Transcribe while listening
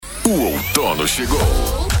O outono chegou.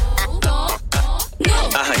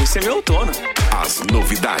 Ah, esse é meu outono. As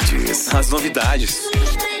novidades.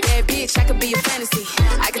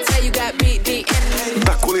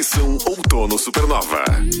 Da coleção Outono Supernova.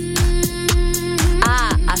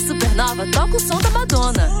 A Supernova toca o som da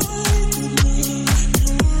Madonna.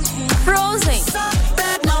 Frozen.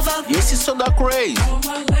 E esse som da Cray?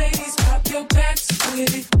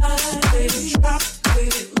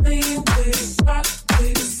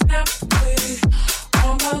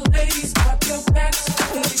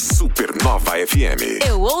 Supernova FM.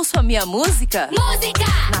 Eu ouço a minha música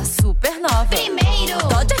na Supernova. Primeiro,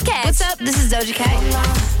 Doja Cat. What's up? This is Doja Cat.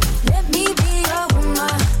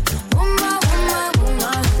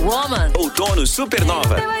 Woman. Outono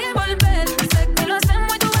Supernova.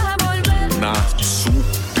 Na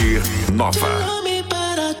Supernova.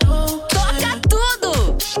 Toca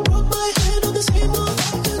tudo.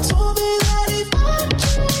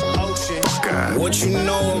 Toca. What you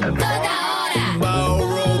know? Novidade.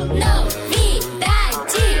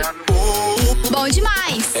 Bom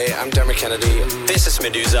demais. Hey, I'm Dermot Kennedy. This is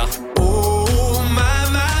Medusa.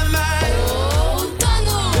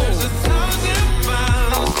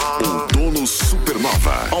 Outono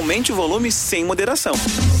Supernova. Aumente o volume sem moderação.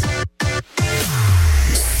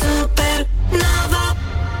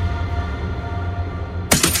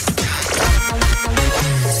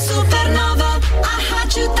 Supernova, a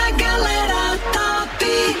rádio da galera top.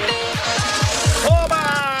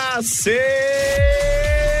 Oba!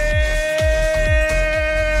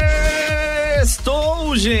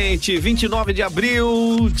 Sextou, gente! 29 de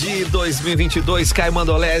abril de 2022. Caio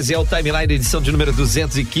Mandolesi é o Timeline, edição de número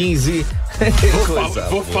 215.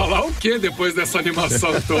 Vou falar o que depois dessa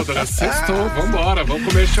animação toda, né? Sextou, vambora, vamos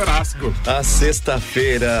comer churrasco. A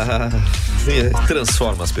sexta-feira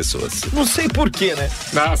transforma as pessoas. Não sei porquê, né?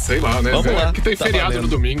 Ah, sei lá, né? Vamos lá. Que tem Tá feriado valendo. no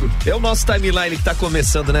domingo. É o nosso Timeline que tá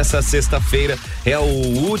começando nessa sexta-feira. É a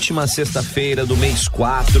última sexta-feira do mês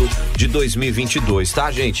 4 de 2022,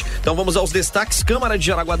 tá, gente? Então vamos aos destaques. Câmara de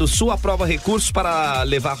Jaraguá do Sul aprova recursos para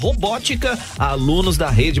levar robótica a alunos da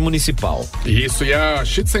rede municipal. Isso, e a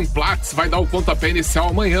Schützenplatz vai dar o pontapé inicial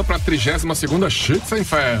amanhã para a 32ª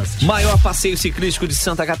Schützenfest. Maior passeio ciclístico de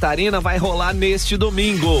Santa Catarina vai rolar neste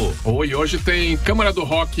domingo. E hoje tem Câmara do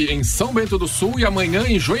Rock em São Bento do Sul e amanhã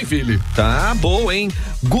em Joinville. Tá boa, hein?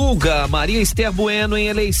 Guga, Maria Esther Bueno em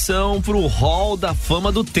eleição pro Hall da Fama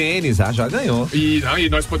do Tênis. Ah, já ganhou. E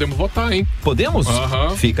nós podemos votar, hein? Podemos?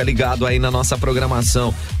 Aham. Fica ligado aí na nossa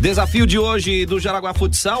programação. Desafio de hoje do Jaraguá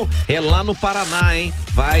Futsal é lá no Paraná, hein?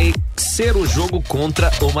 Vai ser o jogo contra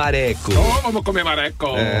o Mareco. Vamos comer mareco.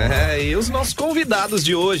 E os nossos convidados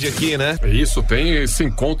de hoje aqui, né? Isso, tem esse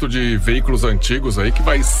encontro de veículos antigos aí que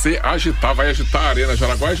vai agitar a Arena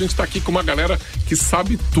Jaraguá. A gente tá aqui com uma galera que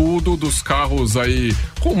sabe tudo dos carros aí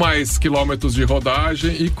com mais quilômetros de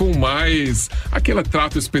rodagem e com mais aquele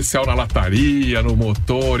trato especial na lataria, no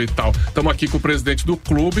motor e tal. Estamos aqui com o presidente do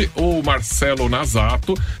Clube, o Marcelo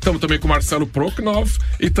Nasato. Estamos também com o Marcelo Prochnow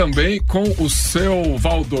e também com o seu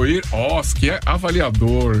Valdoir, que é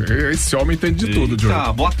avaliador. Esse homem entende de tudo,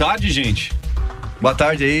 Joey. Boa tarde, gente. Boa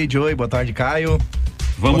tarde aí, Joey. Boa tarde, Caio.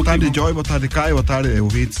 Boa tarde, Joey. Boa tarde, Caio. Boa tarde,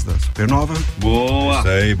 ouvintes da Supernova. Boa. Isso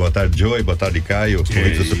aí. Boa tarde, Joey. Boa tarde, Caio.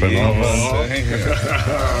 Ouvintes da Supernova.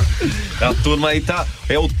 A turma aí tá.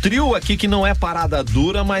 É o trio aqui que não é parada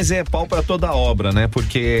dura, mas é pau pra toda obra, né?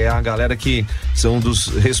 Porque é a galera que são dos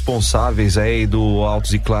responsáveis aí do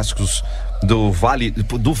Autos e Clássicos do Vale,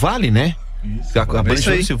 né? Isso, a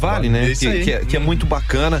Vale, né? Que é muito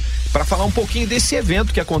bacana, para falar um pouquinho desse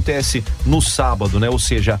evento que acontece no sábado, né? Ou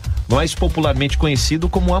seja, mais popularmente conhecido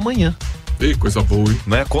como Amanhã. Ei, coisa boa, hein?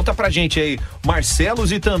 Né? Conta pra gente aí,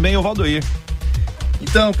 Marcelos e também o Valdoir.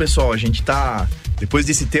 Então, pessoal, a gente tá, depois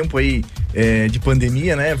desse tempo aí de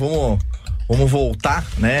pandemia, né? Vamos voltar,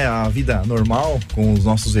 né, à vida normal com os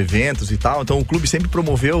nossos eventos e tal. Então o clube sempre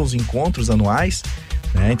promoveu os encontros anuais,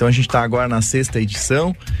 né? Então a gente tá agora na 6ª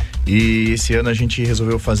edição. E esse ano a gente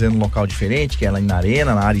resolveu fazer num local diferente, que é lá na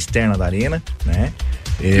arena, na área externa da arena, né?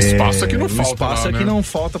 Espaço aqui não falta. Espaço lá, aqui né? não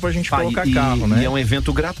falta pra gente colocar carro, né? E é um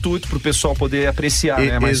evento gratuito pro pessoal poder apreciar,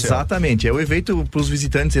 né, Marcelo? Exatamente. O evento pros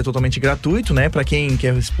visitantes é totalmente gratuito, né? Pra quem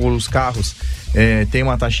quer expor os carros, tem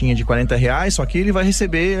uma taxinha de R$40, só que ele vai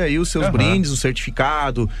receber aí os seus brindes, o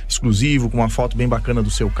certificado exclusivo, com uma foto bem bacana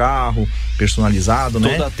do seu carro, personalizado, né?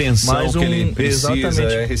 Toda a atenção que ele precisa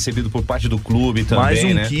é recebido por parte do clube também, mais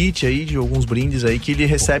um né? kit aí de alguns brindes aí que ele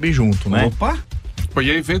recebe junto, né? Opa!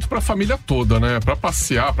 E é evento pra família toda, né? Pra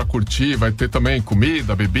passear, pra curtir, vai ter também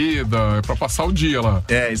comida, bebida, é pra passar o dia lá.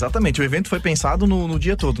 Exatamente. O evento foi pensado no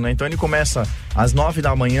dia todo, né? Então ele começa às 9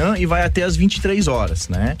 da manhã e vai até às 23 horas,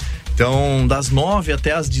 né? Então, das 9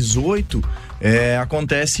 até às 18,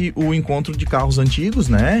 acontece o encontro de carros antigos,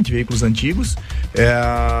 né? De veículos antigos.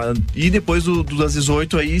 E depois das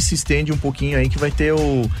 18 aí se estende um pouquinho aí que vai ter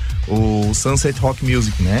o Sunset Rock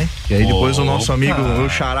Music, né? Que aí depois o nosso amigo, o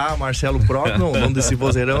xará, Marcelo Prochnow, dono desse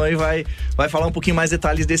vozeirão aí, vai falar um pouquinho mais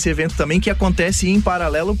detalhes desse evento também, que acontece em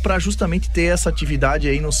paralelo para justamente ter essa atividade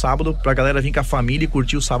aí no sábado, pra galera vir com a família e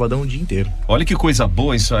curtir o sabadão o dia inteiro. Olha que coisa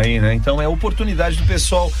boa isso aí, né? Então é a oportunidade do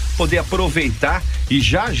pessoal poder aproveitar e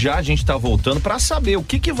já a gente tá voltando para saber o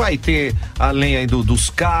que vai ter além aí dos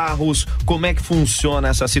carros, como é que funciona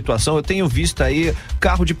essa situação. Eu tenho visto aí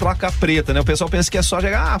carro de placa preta, né? O pessoal pensa que é só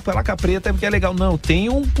chegar, placa preta é porque é legal. Não, tem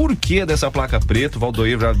um porquê dessa placa preta. O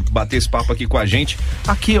Valdoir vai bater esse papo aqui com a gente,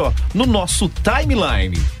 aqui ó, no nosso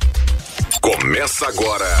timeline. Começa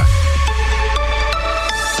agora.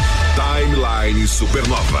 Timeline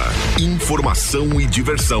Supernova. Informação e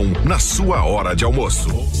diversão na sua hora de almoço.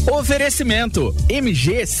 Oferecimento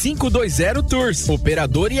MG 520 Tours,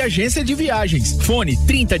 operador e agência de viagens. Fone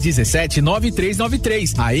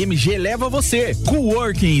 3017-9393. A MG leva você.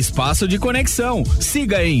 Coworking, espaço de conexão.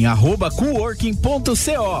 Siga em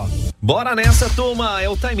 @coworking.co. Bora nessa, turma. É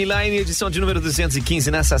o Timeline, edição de número 215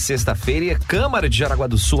 nessa sexta-feira. E a Câmara de Jaraguá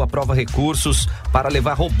do Sul aprova recursos para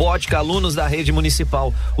levar robótica a alunos da rede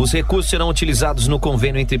municipal. Os recursos serão utilizados no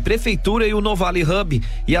convênio entre Prefeitura e o Vale Hub,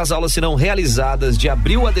 e as aulas serão realizadas de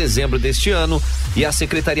abril a dezembro deste ano, e a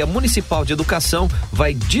Secretaria Municipal de Educação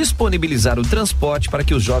vai disponibilizar o transporte para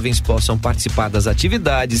que os jovens possam participar das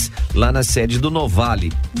atividades lá na sede do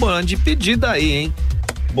Vale. Bande pedida aí, hein?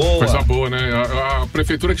 Boa. Coisa boa, né? A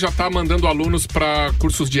prefeitura que já tá mandando alunos para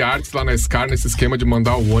cursos de artes lá na SCAR, nesse esquema de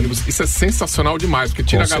mandar o ônibus. Isso é sensacional demais, porque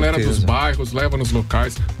tira a galera dos bairros, leva nos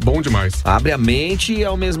locais. Bom demais. Abre a mente e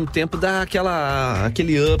ao mesmo tempo dá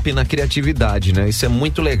aquele up na criatividade, né? Isso é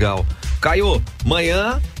muito legal. Caio,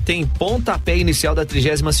 amanhã tem pontapé inicial da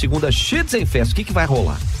 32ª Schützenfest. O que vai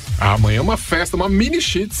rolar? Amanhã é uma festa, uma mini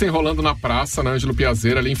Schützen rolando na praça, na Ângelo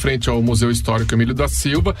Piazeira, ali em frente ao Museu Histórico Emílio da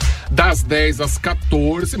Silva, das 10 às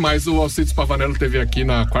 14, mas o Alcides Pavanello esteve aqui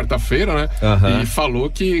na quarta-feira, né? E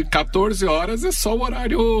falou que 14 horas é só o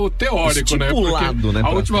horário teórico, né? Porque né,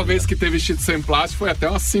 a última vez que teve Schützenfest foi até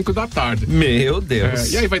umas 5 da tarde. Meu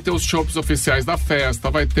Deus. E aí vai ter os shows oficiais da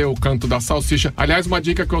festa, vai ter o canto da salsicha. Aliás, uma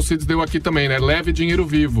dica que o Alcides deu aqui também, né? Leve dinheiro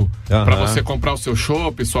vivo, pra você comprar o seu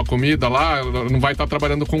chopp, sua comida lá, não vai estar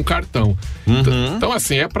trabalhando com cartão. Então,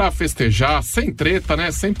 assim, é pra festejar, sem treta,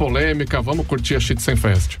 né? Sem polêmica, vamos curtir a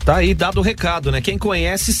Schützenfest. Tá aí dado o recado, né? Quem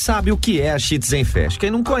conhece sabe o que é a Schützenfest.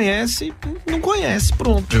 Quem não conhece, não conhece,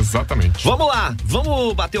 pronto. Exatamente. Vamos lá,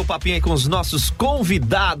 vamos bater o papinho aí com os nossos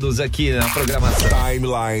convidados aqui na programação.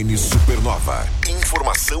 Timeline Supernova.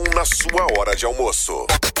 Informação na sua hora de almoço.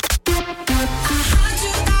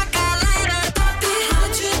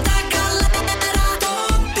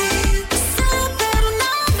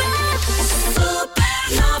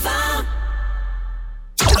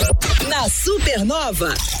 Na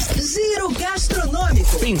Supernova, giro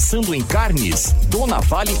gastronômico. Pensando em carnes, Dona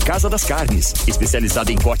Vale Casa das Carnes,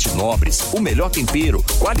 especializada em cortes nobres, o melhor tempero,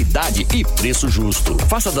 qualidade e preço justo.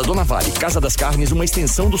 Faça da Dona Vale Casa das Carnes uma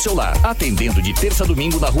extensão do seu lar, atendendo de terça a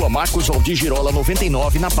domingo na Rua Marcos Valdir Girola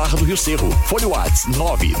 99, na Barra do Rio Cerro. Folha WhatsApp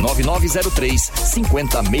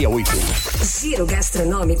 99903-5068. Giro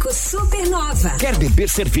gastronômico Supernova. Quer beber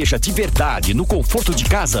cerveja de verdade no conforto de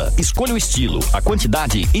casa? Escolha o estilo, a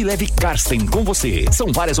quantidade e leve Karsten com você.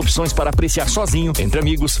 São várias opções para apreciar sozinho, entre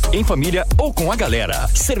amigos, em família ou com a galera.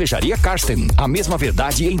 Cervejaria Karsten, a mesma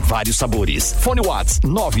verdade em vários sabores. Fone WhatsApp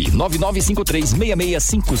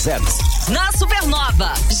 999536650. Na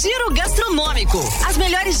Supernova, giro gastronômico. As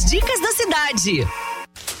melhores dicas da cidade.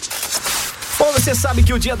 Bom, você sabe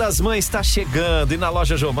que o Dia das Mães está chegando e na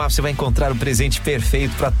loja Jomar você vai encontrar o presente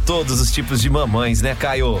perfeito para todos os tipos de mamães, né,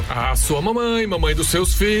 Caio? A sua mamãe, mamãe dos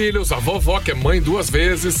seus filhos, a vovó que é mãe 2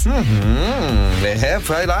 vezes.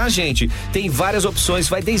 Vai lá, gente. Tem várias opções,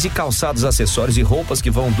 vai desde calçados, acessórios e roupas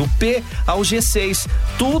que vão do P ao G6.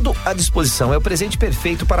 Tudo à disposição. É o presente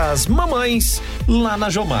perfeito para as mamães lá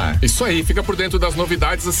na Jomar. Isso aí, fica por dentro das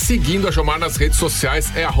novidades seguindo a Jomar nas redes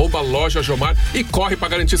sociais, é @loja Jomar e corre para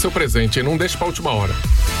garantir seu presente, hein? Não deixe pra última hora.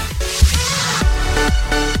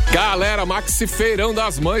 Galera, Maxi Feirão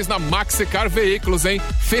das Mães na Maxicar Veículos, hein?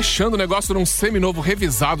 Fechando o negócio num seminovo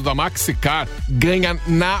revisado da Maxicar. Ganha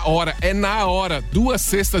na hora, é na hora. 2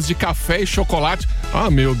 cestas de café e chocolate Ah,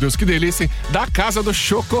 meu Deus, que delícia, hein? Da Casa do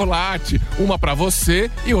Chocolate. Uma pra você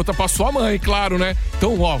e outra pra sua mãe, claro, né?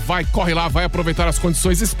 Então, ó, corre lá, vai aproveitar as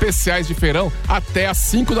condições especiais de feirão até às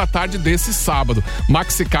 5 da tarde desse sábado.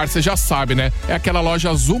 Maxicar, você já sabe, né? É aquela loja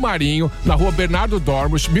azul marinho, na rua Bernardo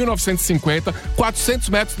Dormus, 1950, 400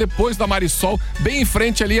 metros depois da Marisol, bem em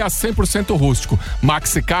frente ali a 100% rústico.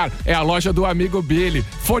 Maxicar é a loja do amigo Billy.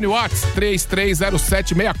 Fone WhatsApp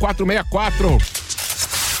 3307-6464.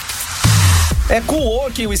 É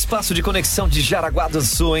Coworking, o espaço de conexão de Jaraguá do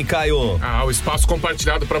Sul, hein, Caio? Ah, o espaço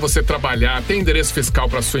compartilhado para você trabalhar, tem endereço fiscal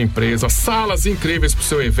para sua empresa, salas incríveis para o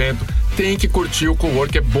seu evento. Tem que curtir o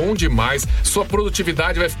Coworking, é bom demais. Sua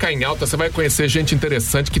produtividade vai ficar em alta, você vai conhecer gente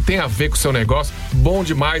interessante que tem a ver com o seu negócio. Bom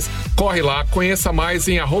demais. Corre lá, conheça mais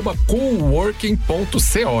em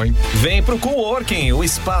 @coworking.co, hein? Vem pro Coworking, o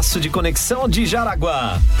espaço de conexão de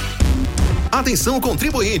Jaraguá. Atenção,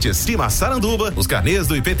 contribuintes de Massaranduba, os carnês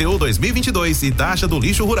do IPTU 2022 e taxa do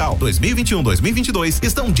lixo rural 2021-2022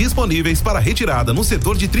 estão disponíveis para retirada no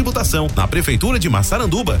setor de tributação na Prefeitura de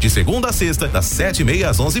Massaranduba, de segunda a sexta, das 7h30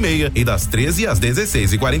 às 11h30 e das 13 às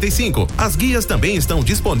 16h45. As guias também estão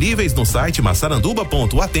disponíveis no site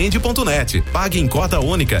massaranduba.atende.net. Pague em cota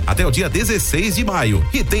única até o dia 16 de maio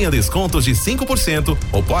e tenha descontos de 5%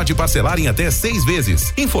 ou pode parcelar em até 6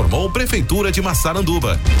 vezes. Informou Prefeitura de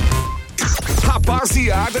Massaranduba.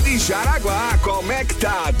 Rapaziada de Jaraguá, como é que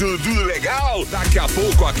tá? Tudo legal? Daqui a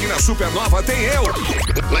pouco aqui na Supernova tem eu.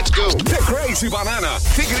 Let's go. The Crazy Banana.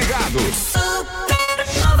 Fique ligado.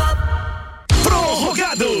 Supernova.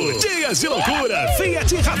 Prorrogado! Dias de loucura,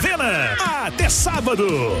 Fiat Ravena. Até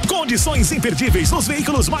sábado. Condições imperdíveis nos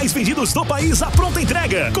veículos mais vendidos do país à pronta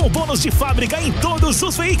entrega. Com bônus de fábrica em todos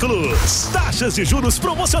os veículos. Taxas de juros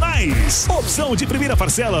promocionais. Opção de primeira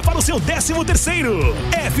parcela para o seu 13º.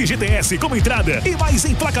 FGTS como entrada e mais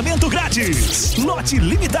emplacamento grátis. Lote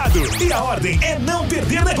limitado. E a ordem é não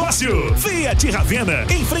perder negócio. Fiat Ravena,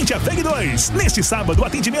 em frente à VEG 2. Neste sábado,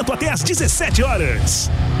 atendimento até às 17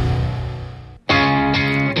 horas.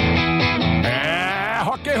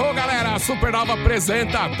 Rock and roll, galera. A Supernova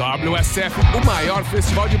apresenta a WSF, o maior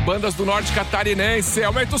festival de bandas do norte catarinense.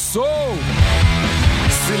 Aumenta o som.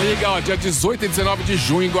 Se liga, ó, dia 18 e 19 de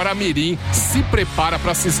junho em Guaramirim. Se prepara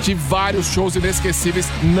pra assistir vários shows inesquecíveis.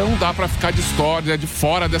 Não dá pra ficar de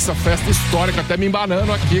fora dessa festa histórica, até me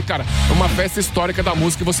embanando aqui, cara. É uma festa histórica da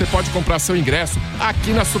música e você pode comprar seu ingresso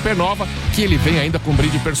aqui na Supernova, que ele vem ainda com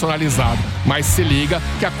brinde personalizado. Mas se liga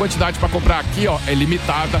que a quantidade pra comprar aqui, ó, é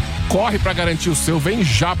limitada. Corre pra garantir o seu, vem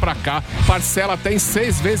já pra cá. Parcela até em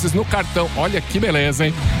 6 vezes no cartão. Olha que beleza,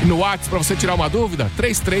 hein? E no WhatsApp, pra você tirar uma dúvida,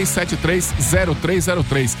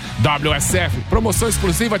 33730303. WSF, promoção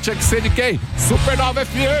exclusiva tinha que ser de quem? Supernova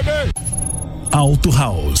FM! Auto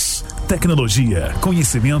House. Tecnologia,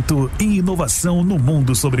 conhecimento e inovação no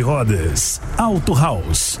mundo sobre rodas. Auto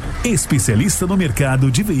House, especialista no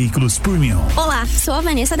mercado de veículos premium. Olá, sou a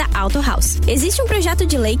Vanessa da Auto House. Existe um projeto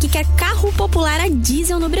de lei que quer carro popular a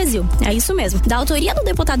diesel no Brasil. É isso mesmo. Da autoria do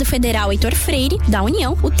deputado federal Heitor Freire, da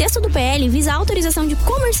União, o texto do PL visa a autorização de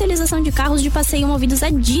comercialização de carros de passeio movidos a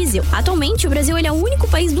diesel. Atualmente, o Brasil ele é o único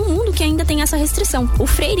país do mundo que ainda tem essa restrição. O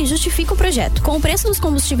Freire justifica o projeto. Com o preço dos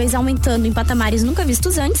combustíveis aumentando em patamares nunca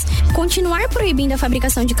vistos antes, continuar proibindo a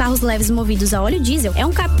fabricação de carros leves movidos a óleo diesel é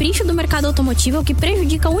um capricho do mercado automotivo que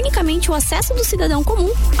prejudica unicamente o acesso do cidadão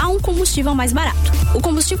comum a um combustível mais barato. O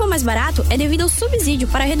combustível mais barato é devido ao subsídio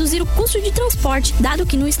para reduzir o custo de transporte, dado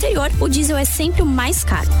que no exterior o diesel é sempre o mais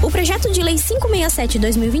caro. O projeto de lei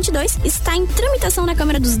 567/2022 está em tramitação na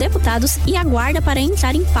Câmara dos Deputados e aguarda para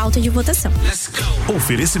entrar em pauta de votação.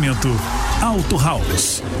 Oferecimento Auto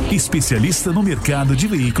House, especialista no mercado de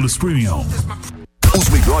veículos premium. Os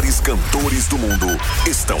melhores cantores do mundo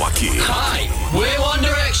estão aqui. Hi, we're One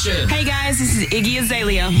Direction. Hey guys, this is Iggy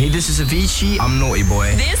Azalea. Hey, this is Avicii. I'm Naughty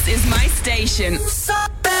Boy. This is my station.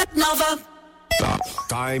 Supernova.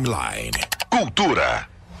 Timeline. Cultura.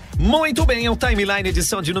 Muito bem, é o Timeline,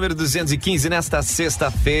 edição de número 215 nesta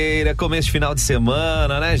sexta-feira, começo de final de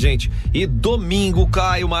semana, né, gente? E domingo,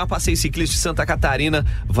 Caio, o maior passeio ciclista de Santa Catarina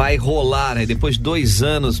vai rolar, né? Depois de 2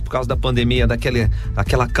 anos, por causa da pandemia,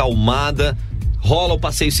 daquela acalmada, rola o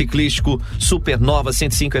passeio ciclístico Supernova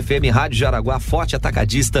 105 FM, Rádio Jaraguá, Forte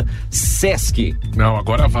Atacadista, Sesc. Não,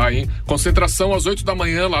 agora vai, hein? Concentração às 8 da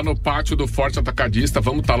manhã lá no pátio do Forte Atacadista.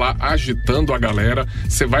 Vamos estar lá agitando a galera.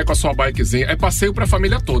 Você vai com a sua bikezinha. É passeio pra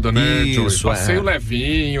família toda, né, Joey? Passeio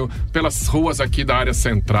levinho, pelas ruas aqui da área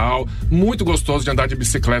central. Muito gostoso de andar de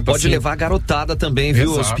bicicleta. Pode assim. levar a garotada também,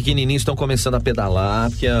 viu? Exato. Os pequenininhos estão começando a pedalar,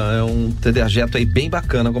 porque é um trajeto aí bem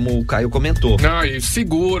bacana, como o Caio comentou. Ah, e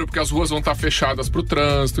seguro, porque as ruas vão estar fechadas voltadas pro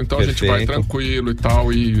trânsito, então Perfeito. a gente vai tranquilo e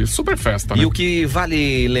tal, e super festa, né? E o que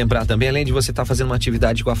vale lembrar também, além de você estar fazendo uma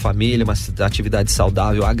atividade com a família, uma atividade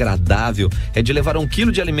saudável, agradável, é de levar 1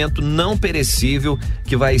 quilo de alimento não perecível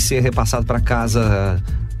que vai ser repassado para casa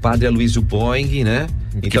Padre Aloysio Boing, né?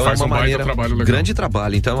 Então faz é uma maneira, trabalho legal. grande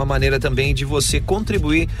trabalho. Então é uma maneira também de você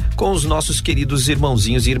contribuir com os nossos queridos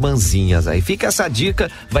irmãozinhos e irmãzinhas. Aí fica essa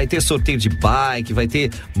dica, vai ter sorteio de bike, vai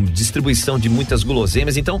ter distribuição de muitas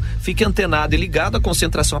guloseimas. Então fique antenado e ligado, a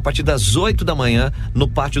concentração a partir das 8 da manhã no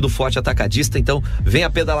pátio do Forte Atacadista. Então venha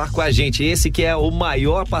pedalar com a gente. Esse que é o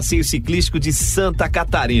maior passeio ciclístico de Santa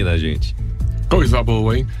Catarina, gente. Coisa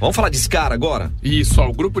boa, hein? Vamos falar de Scar agora? Isso, ó,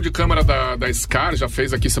 o grupo de câmara da Scar já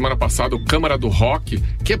fez aqui semana passada o Câmara do Rock,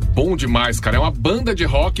 que é bom demais, cara. É uma banda de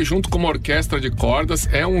rock junto com uma orquestra de cordas.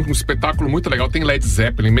 É um espetáculo muito legal. Tem Led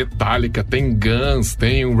Zeppelin, Metallica, tem Guns,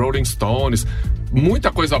 tem Rolling Stones.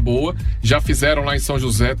 Muita coisa boa, já fizeram lá em São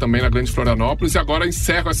José também, na Grande Florianópolis, e agora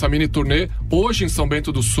encerram essa mini turnê hoje em São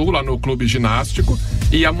Bento do Sul, lá no Clube Ginástico,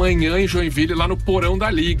 e amanhã em Joinville, lá no Porão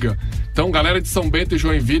da Liga. Então, galera de São Bento e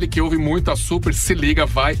Joinville que ouve muito a Super, se liga,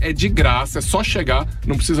 vai, é de graça, é só chegar,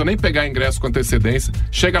 não precisa nem pegar ingresso com antecedência,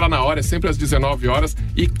 chega lá na hora, é sempre às 19 horas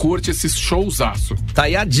e curte esse showzaço. Tá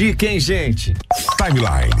aí a dica, hein, gente?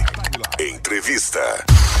 Timeline. Entrevista.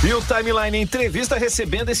 E o Timeline Entrevista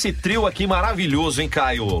recebendo esse trio aqui maravilhoso, hein,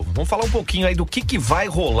 Caio? Vamos falar um pouquinho aí do que vai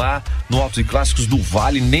rolar no Autos e Clássicos do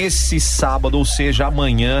Vale nesse sábado, ou seja,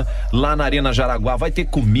 amanhã, lá na Arena Jaraguá. Vai ter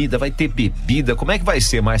comida, vai ter bebida. Como é que vai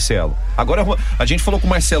ser, Marcelo? Agora a gente falou com o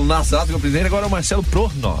Marcelo Nasato, que é o presidente, agora é o Marcelo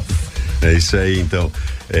Prochnow. É isso aí, então.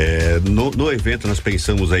 No evento nós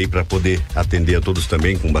pensamos aí para poder atender a todos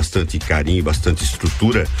também com bastante carinho, bastante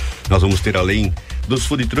estrutura. Nós vamos ter, além dos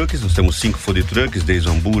food trucks, nós temos 5 food trucks, desde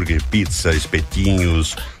hambúrguer, pizza,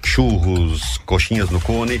 espetinhos, churros, coxinhas no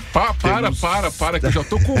cone. Para, que eu já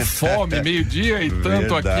tô com fome, meio-dia e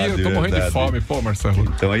tanto aqui, eu tô morrendo de fome, pô,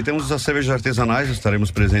 Marcelo. Então aí temos as cervejas artesanais,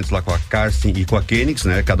 estaremos presentes lá com a Karsten e com a Kenix,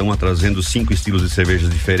 né? Cada uma trazendo 5 estilos de cervejas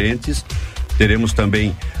diferentes. Teremos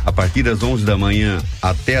também, a partir das 11 da manhã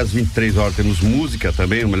até as 23 horas, temos música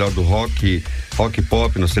também, o melhor do rock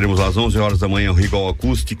pop. Nós teremos às 11 horas da manhã o Rigol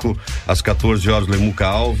Acústico, às 14 horas o Lemuca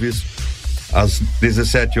Alves, às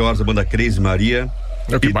 17 horas a banda Crazy Maria.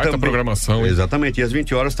 Que baita programação. Exatamente, e às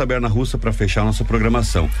 20 horas Taberna Russa para fechar a nossa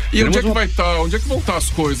programação. E onde é que vão estar as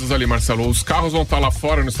coisas ali, Marcelo? Os carros vão estar lá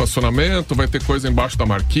fora no estacionamento, vai ter coisa embaixo da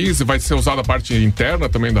marquise, vai ser usada a parte interna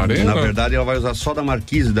também da arena? Na verdade, ela vai usar só da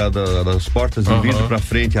marquise, das portas de vidro para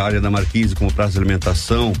frente, a área da marquise, como praça de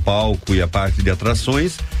alimentação, palco e a parte de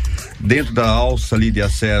atrações. Dentro da alça ali de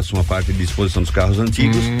acesso, uma parte de exposição dos carros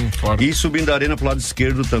antigos. E subindo a arena pro lado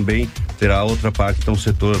esquerdo também terá outra parte, então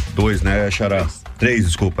setor 2, né, Xará? 3,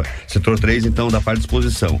 desculpa. Setor 3, então, da parte de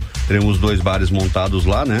exposição. Teremos 2 bares montados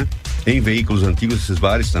lá, né? Em veículos antigos, esses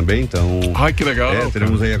bares também, então... Ai, que legal!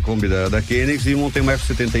 Teremos aí a Kombi da Kenix e montei uma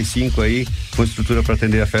F75 aí, com estrutura para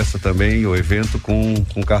atender a festa também, o evento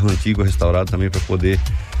com carro antigo restaurado também para poder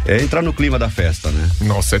entrar no clima da festa, né?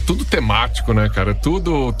 Nossa, é tudo temático, né, cara?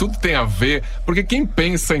 Tudo tem a ver, porque quem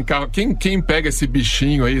pensa em carro, quem pega esse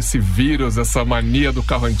bichinho aí, esse vírus, essa mania do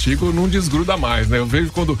carro antigo, não desgruda mais, né? Eu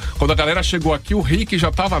vejo quando a galera chegou aqui, o Rick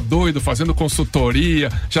já tava doido, fazendo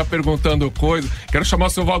consultoria, já perguntando coisa. Quero chamar o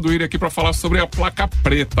seu Valdoir aqui para falar sobre a placa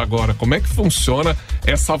preta agora. Como é que funciona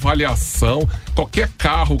essa avaliação? Qualquer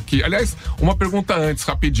carro que... Aliás, uma pergunta antes,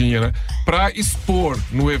 rapidinha, né? Para expor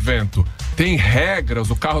no evento, tem regras?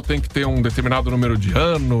 O carro tem que ter um determinado número de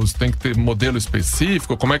anos? Tem que ter modelo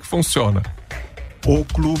específico? Como é que funciona? O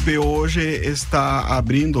clube hoje está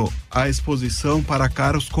abrindo a exposição para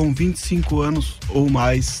carros com 25 anos ou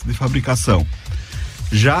mais de fabricação.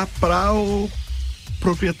 Já para o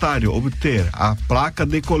proprietário obter a placa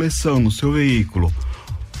de coleção no seu veículo,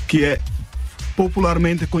 que é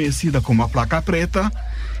popularmente conhecida como a placa preta,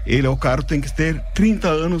 o carro tem que ter 30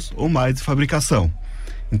 anos ou mais de fabricação.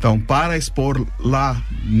 Então, para expor lá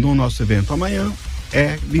no nosso evento amanhã,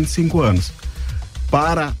 é 25 anos.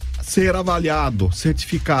 Para ser avaliado,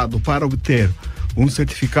 certificado, para obter um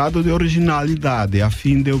certificado de originalidade, a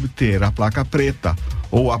fim de obter a placa preta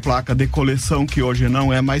ou a placa de coleção, que hoje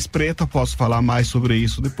não é mais preta, posso falar mais sobre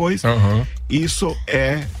isso depois, isso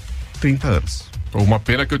é 30 anos. Uma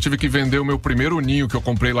pena que eu tive que vender o meu primeiro ninho, que eu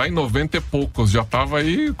comprei lá em 90 e poucos, já tava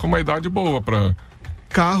aí com uma idade boa para...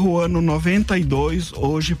 Carro ano 92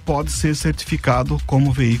 hoje pode ser certificado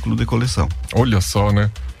como veículo de coleção. Olha só,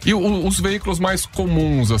 né? E os veículos mais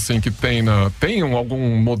comuns, assim, que tem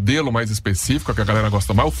algum modelo mais específico que a galera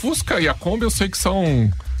gosta mais? O Fusca e a Kombi eu sei que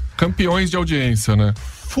são campeões de audiência, né?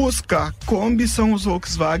 Fusca, Kombi são os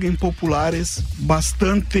Volkswagen populares,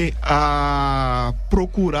 bastante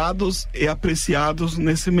procurados e apreciados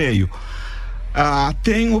nesse meio.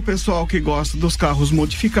 Tem o pessoal que gosta dos carros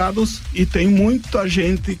modificados e tem muita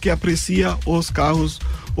gente que aprecia os carros,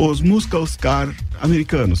 os muscle car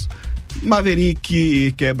americanos.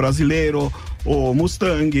 Maverick, que é brasileiro, o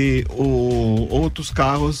Mustang, outros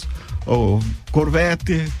carros, o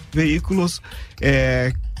Corvette, veículos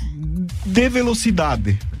de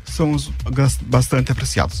velocidade são bastante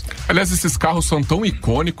apreciados. Aliás, esses carros são tão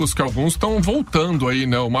icônicos que alguns estão voltando aí,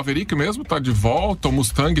 né? O Maverick mesmo está de volta, o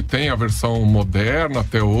Mustang tem a versão moderna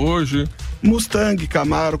até hoje. Mustang,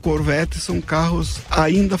 Camaro, Corvette são carros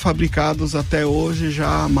ainda fabricados até hoje,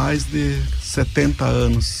 já há mais de 70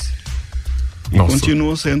 anos. Nossa.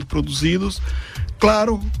 Continuam sendo produzidos,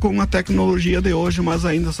 claro, com a tecnologia de hoje, mas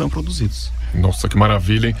ainda são produzidos. Nossa, que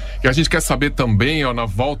maravilha, hein? E a gente quer saber também, ó, na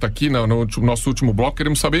volta aqui, no nosso último bloco,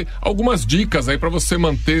 queremos saber algumas dicas aí para você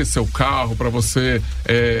manter seu carro, para você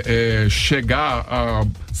chegar a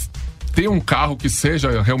ter um carro que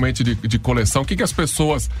seja realmente de coleção. O que as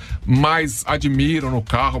pessoas mais admiram no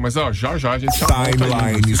carro? Mas ó, já a gente...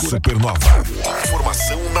 Timeline Supernova.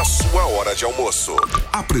 Informação na sua hora de almoço.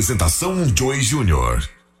 Apresentação Joy Júnior.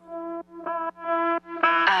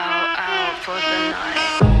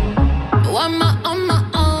 On my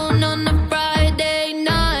own on a Friday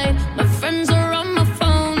night. My friends are on my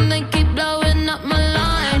phone, they keep blowing up my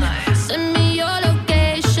line. Send me your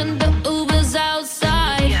location, the Uber's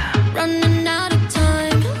outside. Running out of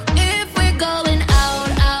time. If we're going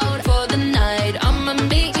out for the night, I'ma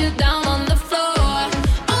meet you down on the floor.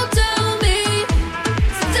 Oh, tell me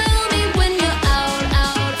when you're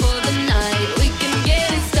out for the night. We can get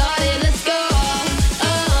it started, let's go.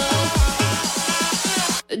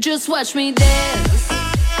 Just watch me dance.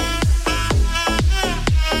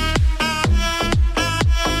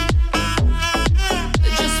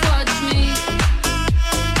 Just watch me.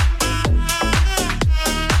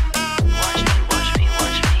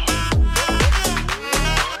 Watch me.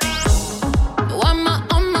 On my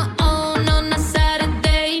own on a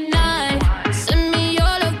Saturday night. Send me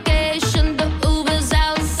your location, the Uber's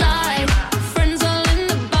outside. Friends all in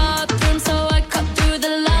the bathroom, so I cut through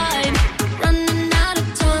the line. Running out of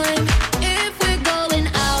time. If we're going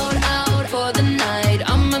out for the night,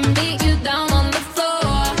 I'ma meet you down on the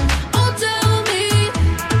floor. Oh, tell me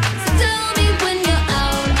when you're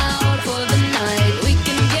out for the night. We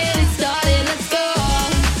can get it started, let's go.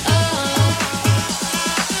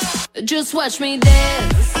 Just watch me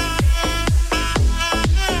dance.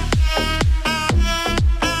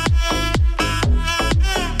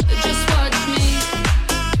 Just watch me.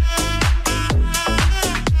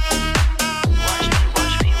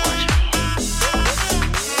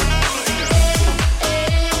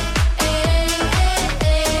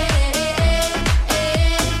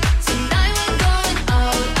 Tonight we're going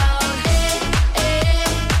out.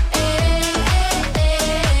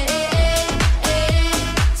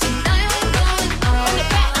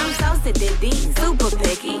 I'm so addicted, super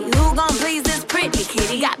picky. Who gon' please this pretty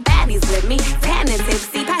kitty? Got baddies with me, tan and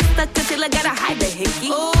tipsy. Pass the concealer, gotta hide the hickey.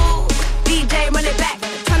 Ooh, DJ run it back.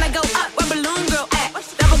 Tryna go up where Balloon Girl at.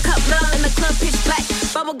 Double cup love in the club, pitch black.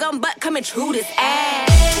 Bubblegum butt coming true this ass.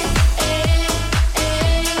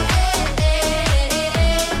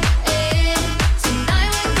 Tonight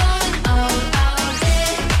we're going out.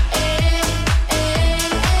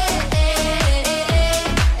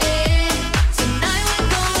 Tonight we're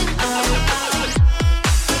going out.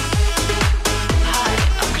 Hi,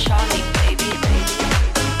 I'm Charlie, baby.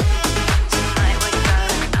 Tonight we're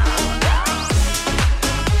going out.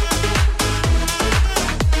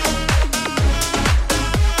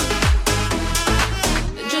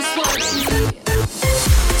 Just watch me.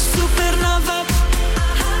 Supernova.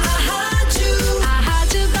 A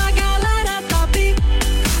rádio da galera top.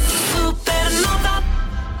 Supernova.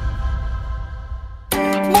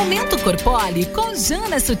 Momento Corpole com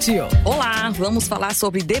Jana Sutil. Olá, vamos falar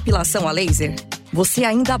sobre depilação a laser? Você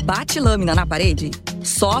ainda bate lâmina na parede?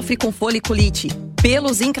 Sofre com foliculite,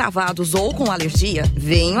 pelos encravados ou com alergia?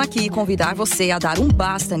 Venho aqui convidar você a dar um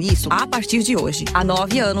basta nisso a partir de hoje. Há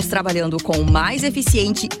 9 anos trabalhando com o mais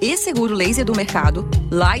eficiente e seguro laser do mercado,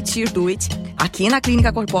 Lightyear Do It. Aqui na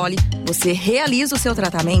Clínica Corpole, você realiza o seu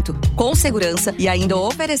tratamento com segurança e ainda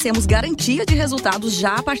oferecemos garantia de resultados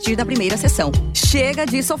já a partir da primeira sessão. Chega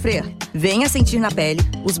de sofrer! Venha sentir na pele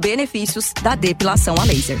os benefícios da depilação a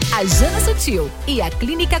laser. A Jana Sutil e a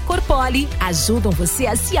Clínica Corpoli ajudam você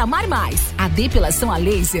a se amar mais. A depilação a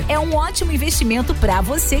laser é um ótimo investimento para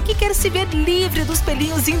você que quer se ver livre dos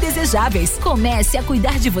pelinhos indesejáveis. Comece a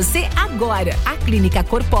cuidar de você agora. A Clínica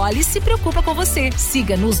Corpoli se preocupa com você.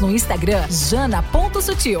 Siga-nos no Instagram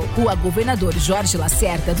jana.sutil. Rua Governador Jorge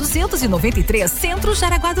Lacerda, 293, Centro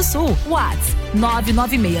Jaraguá do Sul. WhatsApp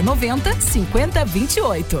 99690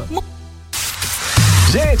 5028.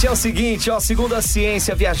 Gente, é o seguinte, segundo a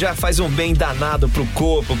ciência, viajar faz um bem danado pro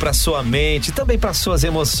corpo, pra sua mente, também para suas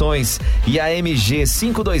emoções. E a MG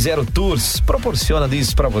 520 Tours proporciona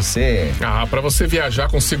isso pra você. Pra você viajar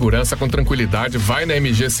com segurança, com tranquilidade, vai na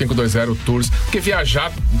MG 520 Tours, porque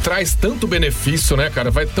viajar traz tanto benefício, né,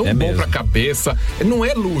 cara? Vai tão bom pra cabeça. Não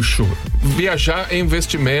é luxo. Viajar é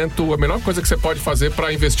investimento, a melhor coisa que você pode fazer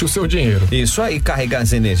pra investir o seu dinheiro. Isso aí, carregar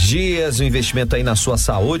as energias, o investimento aí na sua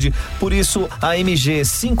saúde. Por isso, a MG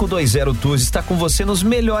 520 Tours está com você nos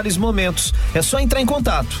melhores momentos. É só entrar em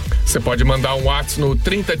contato. Você pode mandar um WhatsApp no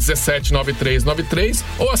 30179393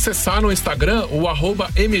 ou acessar no Instagram o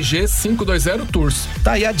 @MG520 Tours.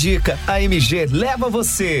 Tá aí a dica, a MG leva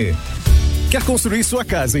você. Quer construir sua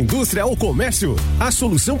casa, indústria ou comércio? A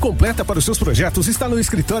solução completa para os seus projetos está no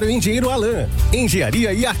escritório Engenheiro Alain.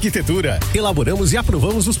 Engenharia e Arquitetura. Elaboramos e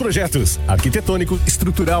aprovamos os projetos arquitetônico,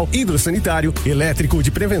 estrutural, hidrossanitário, elétrico,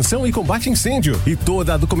 de prevenção e combate a incêndio e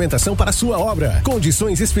toda a documentação para a sua obra.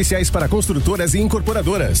 Condições especiais para construtoras e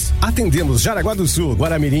incorporadoras. Atendemos Jaraguá do Sul,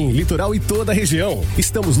 Guaramirim, Litoral e toda a região.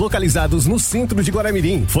 Estamos localizados no centro de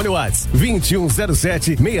Guaramirim. Fone WhatsApp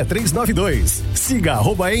 2107-6392. Siga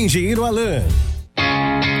 @Engenheiro Alain.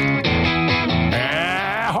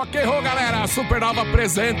 Rock and roll, galera. A Supernova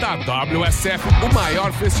apresenta WSF, o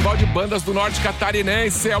maior festival de bandas do norte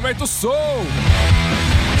catarinense. Aumenta o som.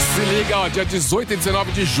 Se liga, dia 18 e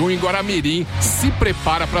 19 de junho em Guaramirim. Se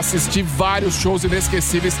prepara para assistir vários shows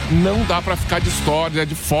inesquecíveis. Não dá para ficar de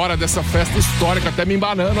fora dessa festa histórica, até me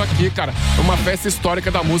embanando aqui, cara. É uma festa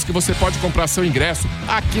histórica da música e você pode comprar seu ingresso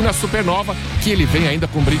aqui na Supernova, que ele vem ainda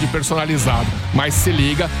com brinde personalizado. Mas se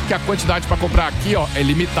liga que a quantidade para comprar aqui, é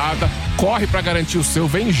limitada. Corre para garantir o seu,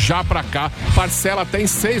 vem já pra cá. Parcela até em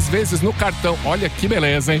 6 vezes no cartão. Olha que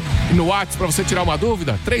beleza, hein? E no WhatsApp, pra você tirar uma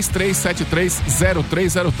dúvida,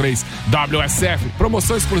 33730303. WSF,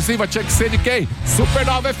 promoção exclusiva tinha que ser de quem?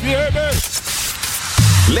 Supernova FM!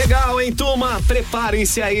 Legal, hein, turma?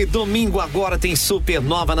 Preparem-se aí, domingo agora tem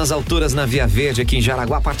Supernova nas alturas na Via Verde, aqui em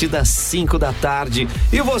Jaraguá, a partir das 5 da tarde.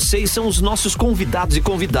 E vocês são os nossos convidados e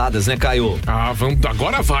convidadas, né, Caio?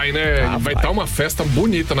 Agora vai, né? Vai estar uma festa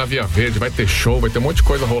bonita na Via Verde, vai ter show, vai ter um monte de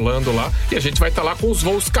coisa rolando lá. E a gente vai estar lá com os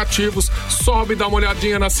voos cativos, sobe, dá uma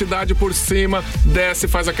olhadinha na cidade por cima, desce,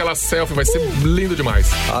 faz aquela selfie, vai ser lindo demais.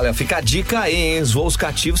 Olha, fica a dica aí, hein? Os voos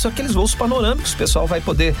cativos são aqueles voos panorâmicos, o pessoal vai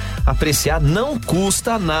poder apreciar, não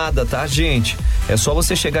custa nada, tá, gente? É só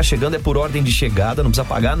você chegando, é por ordem de chegada, não precisa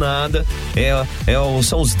pagar nada.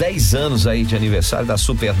 São os 10 anos aí de aniversário da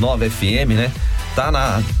Supernova FM, né?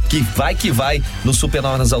 Tá que vai no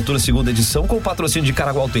Supernova nas alturas, segunda edição, com o patrocínio de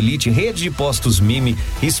Caraguá Elite, Rede de Postos Mimi,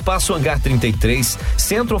 Espaço Hangar 33,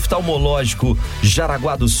 Centro Oftalmológico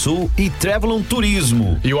Jaraguá do Sul e Travelon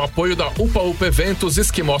Turismo. E o apoio da Upa Eventos,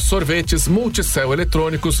 Esquimó Sorvetes, Multicel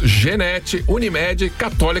Eletrônicos, Genete, Unimed,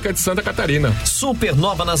 Católica de Santa Catarina.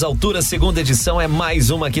 Supernova nas alturas, segunda edição, é mais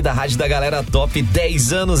uma aqui da Rádio da Galera Top,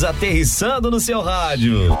 10 anos aterrissando no seu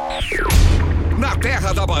rádio. Na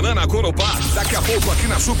terra da banana Corupá, daqui a pouco aqui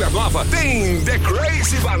na Supernova tem The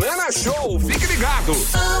Crazy Banana Show. Fique ligado.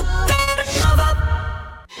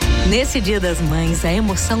 Nesse Dia das Mães, a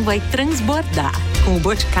emoção vai transbordar. Com o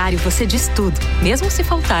Boticário você diz tudo, mesmo se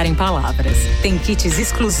faltarem palavras. Tem kits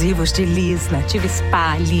exclusivos de Liz, Nativa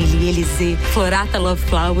Spa, Lily, Elysée, Florata Love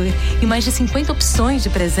Flower e mais de 50 opções de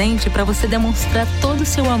presente para você demonstrar todo o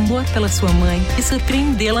seu amor pela sua mãe e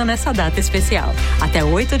surpreendê-la nessa data especial. Até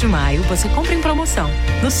 8 de maio você compra em promoção,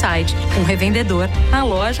 no site, com revendedor, na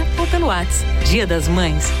loja ou pelo WhatsApp. Dia das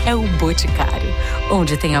Mães é o Boticário.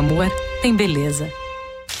 Onde tem amor, tem beleza.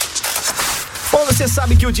 Bom, você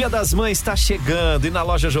sabe que o Dia das Mães está chegando e na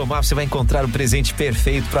loja Jomar você vai encontrar o presente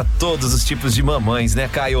perfeito para todos os tipos de mamães, né,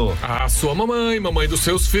 Caio? A sua mamãe dos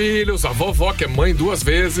seus filhos, a vovó que é mãe 2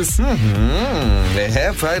 vezes.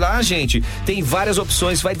 Vai lá, gente. Tem várias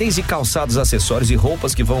opções, vai desde calçados, acessórios e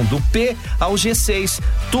roupas que vão do P ao G6.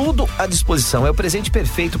 Tudo à disposição. É o presente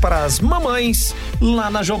perfeito para as mamães lá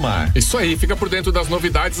na Jomar. Isso aí, fica por dentro das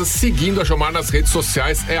novidades seguindo a Jomar nas redes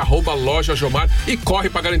sociais, é @loja Jomar e corre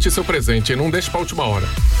para garantir seu presente. Não deixa para última hora.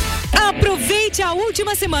 Aproveite a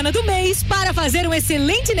última semana do mês para fazer um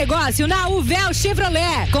excelente negócio na Uvel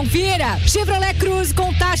Chevrolet. Confira: Chevrolet Cruze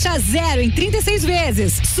com taxa zero em 36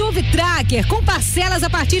 vezes, SUV Tracker com parcelas a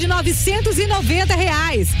partir de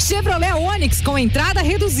R$990. Chevrolet Onix com entrada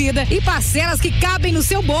reduzida e parcelas que cabem no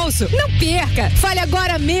seu bolso. Não perca! Fale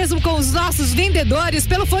agora mesmo com os nossos vendedores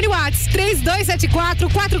pelo fone WhatsApp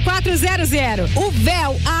 3274-4400.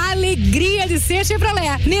 Uvel, a alegria de ser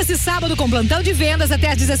Chevrolet. Nesse sábado com plantão de vendas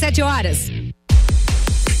até às 17 horas.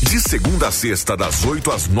 De segunda a sexta, das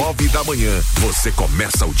 8 às 9 da manhã, você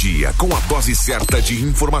começa o dia com a dose certa de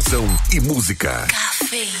informação e música.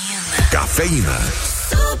 Cafeína.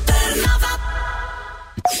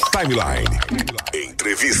 Timeline.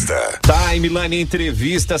 Entrevista. Timeline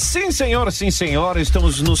Entrevista. Sim, senhora,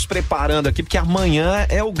 estamos nos preparando aqui porque amanhã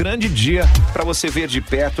é o grande dia para você ver de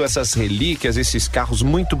perto essas relíquias, esses carros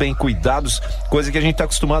muito bem cuidados, coisa que a gente tá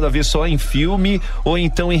acostumado a ver só em filme ou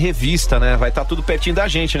então em revista, né? Vai estar tudo pertinho da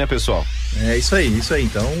gente, né, pessoal? É isso aí.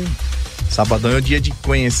 Então, sabadão é o dia de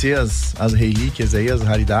conhecer as relíquias aí, as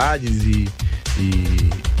raridades e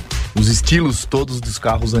os estilos todos dos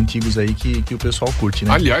carros antigos aí que o pessoal curte,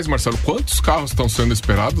 né? Aliás, Marcelo, quantos carros estão sendo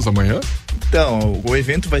esperados amanhã? Então, o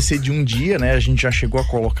evento vai ser de um dia, né? A gente já chegou a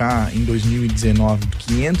colocar em 2019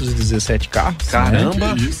 517 carros.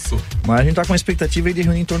 Caramba! Né? Que isso! Mas a gente tá com uma expectativa aí de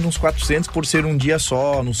reunir em torno de uns 400 por ser um dia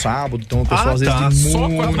só, no sábado. Então o pessoal às vezes tem só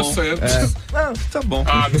muito... 400. Tá bom.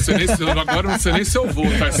 Não sei nem agora não sei nem se eu vou,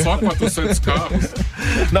 tá? É só 400 carros.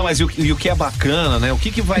 Não, mas e o que é bacana, né? O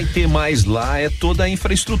que vai ter mais lá é toda a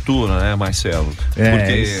infraestrutura, né, Marcelo?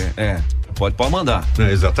 Pode mandar.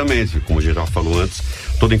 Exatamente, como a gente já falou antes,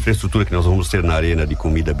 toda a infraestrutura que nós vamos ter na arena de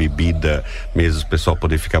comida, bebida, mesas, o pessoal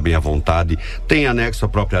poder ficar bem à vontade. Tem anexo à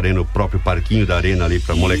própria arena, o próprio parquinho da arena ali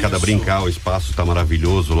pra molecada brincar, o espaço tá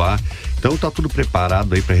maravilhoso lá. Então tá tudo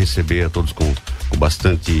preparado aí para receber a todos com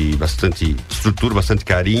bastante estrutura, bastante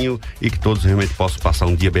carinho e que todos realmente possam passar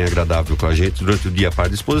um dia bem agradável com a gente durante o dia à par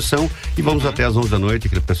disposição e vamos até às 11 da noite,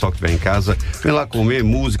 aquele pessoal que estiver em casa, vem lá comer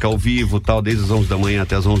música ao vivo, tal, desde as 11 da manhã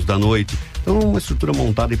até as 11 da noite. Então, uma estrutura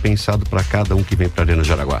montada e pensado para cada um que vem pra Arena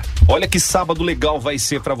Jaraguá. Olha que sábado legal vai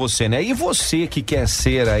ser pra você, né? E você que quer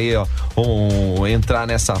ser aí, ó, entrar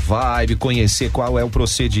nessa vibe, conhecer qual é o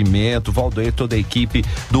procedimento, Valdoir e toda a equipe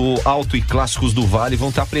do Auto e Clássicos do Vale vão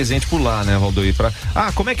estar presentes por lá, né, Valdoir?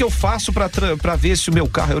 Como é que eu faço pra ver se o meu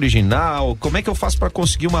carro é original? Como é que eu faço pra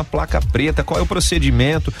conseguir uma placa preta? Qual é o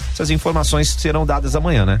procedimento? Essas informações serão dadas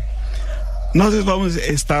amanhã, né? Nós vamos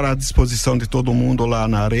estar à disposição de todo mundo lá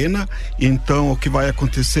na arena, então o que vai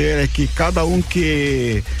acontecer é que cada um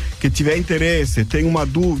que tiver interesse, tem uma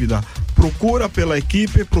dúvida, procura pela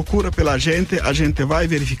equipe, procura pela gente, a gente vai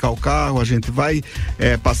verificar o carro, a gente vai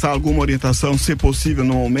passar alguma orientação, se possível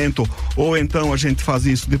no momento, ou então a gente faz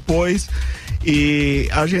isso depois. E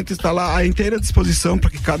a gente está lá à inteira disposição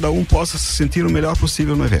para que cada um possa se sentir o melhor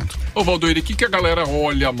possível no evento. Ô Valdoir, o que a galera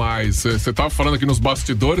olha mais? Você estava falando aqui nos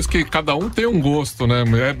bastidores que cada um tem um gosto, né?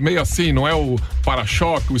 É meio assim, não é o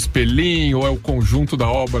para-choque, o espelhinho, ou é o conjunto da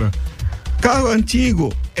obra? Carro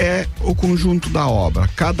antigo é o conjunto da obra.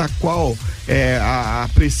 Cada qual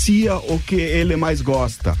aprecia o que ele mais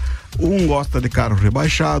gosta. Um gosta de carro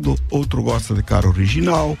rebaixado, outro gosta de carro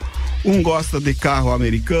original, um gosta de carro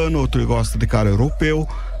americano, outro gosta de carro europeu,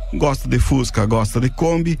 gosta de Fusca, gosta de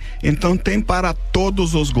Kombi, então tem para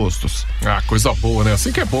todos os gostos. Coisa boa, né?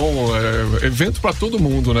 Assim que é bom, evento para todo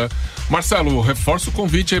mundo, né? Marcelo, reforça o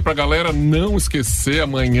convite aí pra galera não esquecer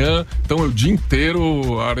amanhã, então o dia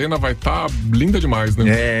inteiro a arena vai estar linda demais, né?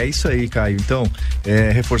 É isso aí, Caio. Então,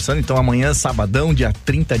 reforçando, então amanhã, sabadão, dia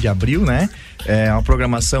 30 de abril, né? É uma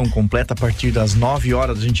programação completa a partir das 9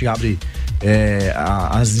 horas, a gente abre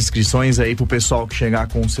as inscrições aí pro pessoal que chegar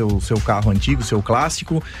com o seu carro antigo, seu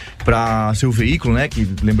clássico, para seu veículo, né? Que,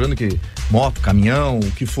 lembrando que moto, caminhão,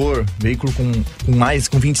 o que for, veículo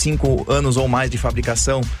com 25 anos ou mais de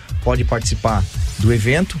fabricação pode participar do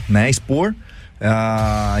evento, né? Expor.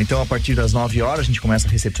 Então a partir das 9 horas a gente começa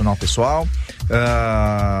a recepcionar o pessoal,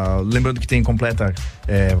 lembrando que tem completa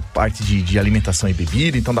parte de alimentação e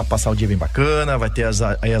bebida, então dá pra passar o dia bem bacana, vai ter as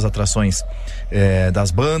atrações das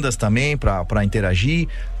bandas também pra interagir,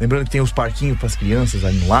 lembrando que tem os parquinhos pras crianças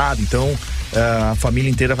ali no lado, então a família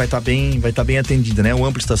inteira vai estar bem atendida, né? Um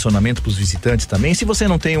amplo estacionamento pros visitantes também. Se você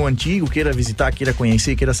não tem o antigo, queira visitar, queira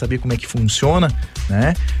conhecer, queira saber como é que funciona,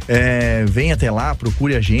 né? Vem até lá,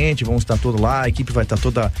 procure a gente, vamos estar todos lá, a equipe vai estar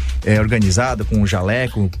toda organizada com o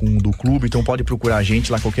jaleco, do clube, então pode procurar a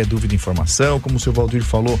gente lá, qualquer dúvida, informação, como o seu Valdoir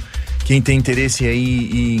falou, quem tem interesse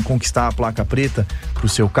aí em conquistar a placa preta pro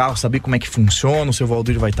seu carro, saber como é que funciona, o seu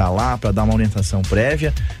Valdoir vai estar lá para dar uma orientação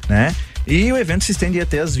prévia, né? E o evento se estende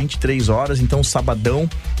até às 23 horas, então sabadão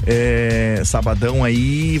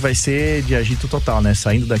aí vai ser de agito total, né?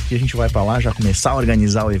 Saindo daqui a gente vai pra lá já começar a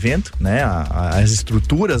organizar o evento, né? As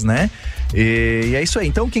estruturas, né? E é isso aí.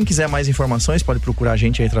 Então quem quiser mais informações pode procurar a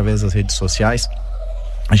gente aí através das redes sociais.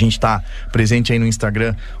 A gente tá presente aí no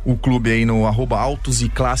Instagram, o clube aí no @Autos e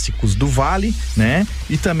Clássicos do Vale, né?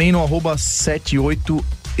 E também no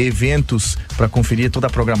 @78eventos para conferir toda a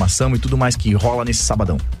programação e tudo mais que rola nesse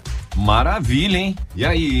sabadão. Maravilha, hein? E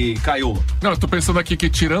aí, Caio? Não, eu tô pensando aqui que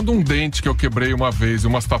tirando um dente que eu quebrei uma vez e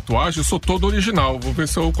umas tatuagens, eu sou todo original. Vou ver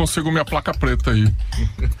se eu consigo minha placa preta aí.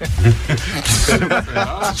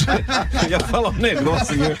 Eu ia falar um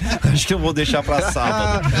negócio aqui. Acho que eu vou deixar pra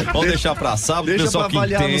sábado. Vamos deixar pra sábado, deixa pessoal pra que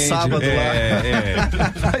avaliar entende. no sábado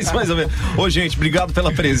Mas mais ou menos. Ô, gente, obrigado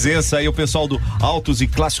pela presença aí, o pessoal do Autos e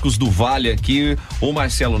Clássicos do Vale aqui, o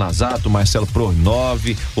Marcelo Nasato, o Marcelo Prochnow,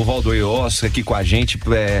 o Valdoir aqui com a gente,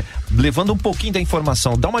 levando um pouquinho da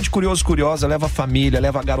informação. Dá uma de curiosa, leva a família,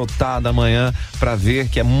 leva a garotada amanhã pra ver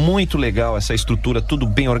que é muito legal essa estrutura, tudo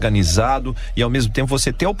bem organizado e ao mesmo tempo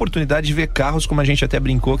você ter a oportunidade de ver carros, como a gente até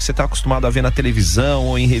brincou, que você tá acostumado a ver na televisão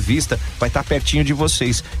ou em revista, vai estar pertinho de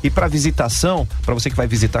vocês. E pra visitação, pra você que vai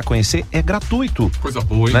visitar, conhecer, é gratuito. Coisa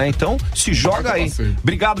boa, hein? Né? Então, se joga aí.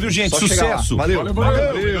 Obrigado, viu, gente? Só Sucesso. Valeu.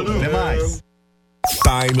 Valeu. Até mais.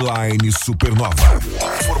 Timeline Supernova.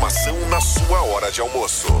 Informação na sua hora de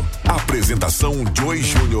almoço. Apresentação Joey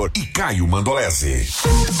Júnior e Caio Mandolesi.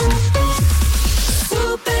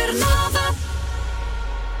 Supernova.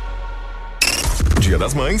 Dia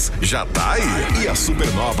das Mães já tá aí. E a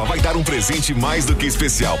Supernova vai dar um presente mais do que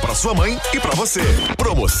especial pra sua mãe e pra você.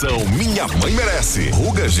 Promoção Minha Mãe Merece.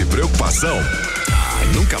 Rugas de preocupação?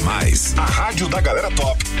 Nunca mais. A Rádio da Galera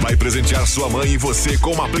Top vai presentear sua mãe e você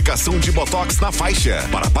com uma aplicação de Botox na faixa.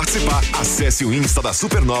 Para participar, acesse o Insta da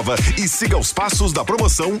Supernova e siga os passos da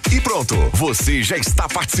promoção e pronto, você já está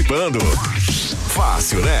participando.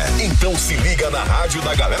 Fácil, né? Então se liga na Rádio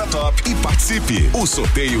da Galera Top e participe. O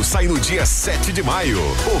sorteio sai no dia 7 de maio.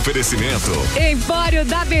 Oferecimento Empório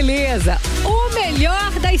da Beleza, o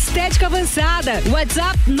melhor da estética avançada.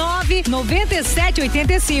 WhatsApp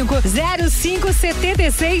 997850576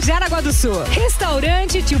 Jaraguá do Sul.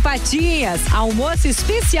 Restaurante Tio Patinhas. Almoço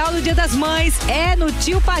especial no Dia das Mães é no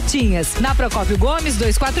Tio Patinhas. Na Procópio Gomes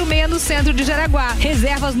 246, no centro de Jaraguá.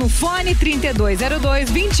 Reservas no fone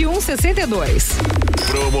 3202-2162.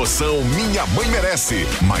 Promoção Minha Mãe Merece.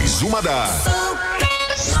 Mais uma da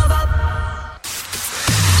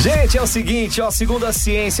Gente, é o seguinte, segundo a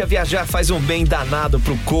ciência, viajar faz um bem danado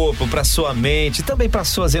pro corpo, pra sua mente, também para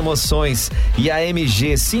suas emoções. E a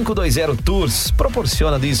MG 520 Tours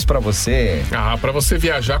proporciona isso pra você. Pra você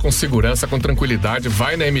viajar com segurança, com tranquilidade,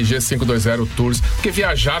 vai na MG 520 Tours, porque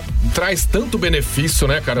viajar traz tanto benefício,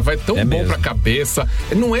 né, cara? Vai tão bom mesmo pra cabeça.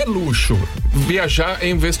 Não é luxo. Viajar é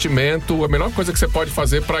investimento, a melhor coisa que você pode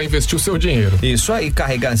fazer pra investir o seu dinheiro. Isso aí,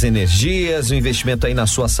 carregar as energias, o investimento aí na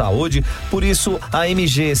sua saúde. Por isso, a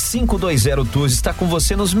MG 520 Tours está com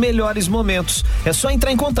você nos melhores momentos. É só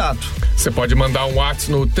entrar em contato. Você pode mandar um WhatsApp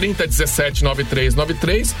no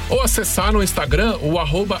 30179393 ou acessar no Instagram o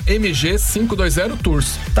 @MG520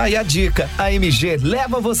 Tours. Tá aí a dica, a MG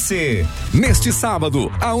leva você. Neste sábado,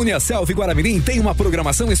 a Uniaselv Guaramirim tem uma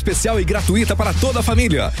programação especial e gratuita para toda a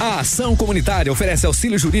família. A ação comunitária oferece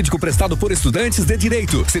auxílio jurídico prestado por estudantes de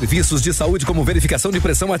direito, serviços de saúde como verificação de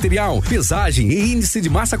pressão arterial, pesagem e índice de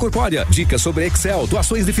massa corpórea, dicas sobre Excel,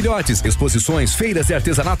 doações de filhotes, exposições, feiras de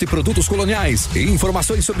artesanato e produtos coloniais e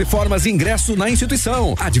informações sobre formas de ingresso na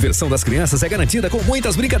instituição. A diversão das crianças é garantida com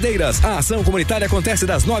muitas brincadeiras. A ação comunitária acontece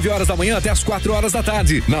das 9 horas da manhã até as 4 horas da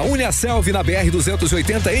tarde, na Uniaselv, na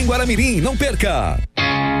BR-280 em Guaramirim. Não perca!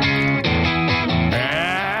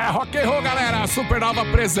 Rock and roll, galera! A Supernova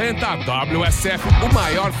apresenta a WSF, o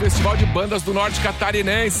maior festival de bandas do norte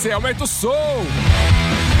catarinense. Aumenta o som!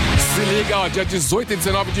 Se liga, dia 18 e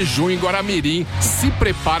 19 de junho em Guaramirim. Se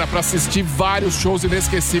prepara pra assistir vários shows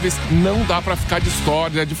inesquecíveis. Não dá pra ficar de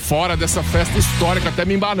fora dessa festa histórica, até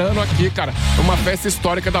me embanando aqui, cara. É uma festa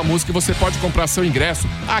histórica da música e você pode comprar seu ingresso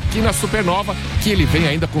aqui na Supernova, que ele vem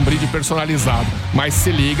ainda com brinde personalizado. Mas se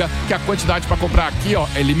liga que a quantidade pra comprar aqui,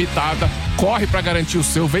 é limitada. Corre pra garantir o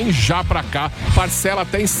seu, vem já pra cá. Parcela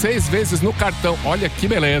até em 6 vezes no cartão. Olha que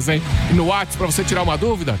beleza, hein? E no WhatsApp, pra você tirar uma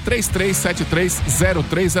dúvida,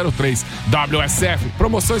 33730303. WSF,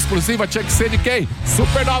 promoção exclusiva tinha que ser de quem?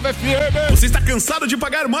 Supernova FM. Você está cansado de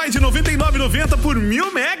pagar mais de R$ 99,90 por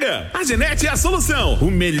 1000 mega? A Genet é a solução.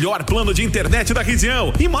 O melhor plano de internet da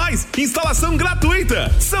região. E mais, instalação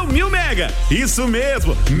gratuita. São 1000 mega. Isso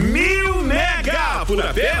mesmo, 1000 mega por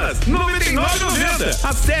apenas R$ 99,90.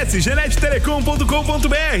 Acesse genettv.com.br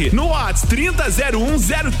coptelecom.com.br, no WhatsApp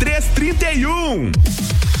 30010331.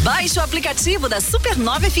 Baixe o aplicativo da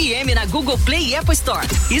Supernova FM na Google Play e Apple Store.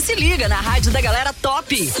 E se liga na rádio da galera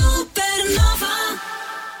top. Supernova.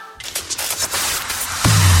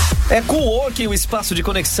 É Coworking, o espaço de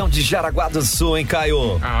conexão de Jaraguá do Sul, hein,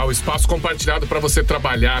 Caio? O espaço compartilhado para você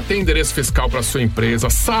trabalhar, tem endereço fiscal para sua empresa,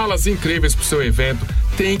 salas incríveis para o seu evento.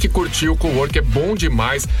 Tem que curtir o Coworking, é bom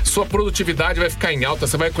demais. Sua produtividade vai ficar em alta,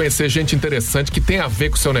 você vai conhecer gente interessante que tem a ver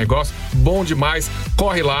com o seu negócio. Bom demais.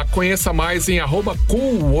 Corre lá, conheça mais em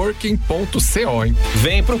 @coworking.co, hein?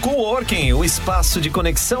 Vem pro Coworking, o espaço de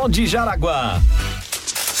conexão de Jaraguá.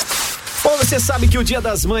 Bom, você sabe que o Dia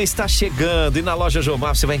das Mães está chegando e na loja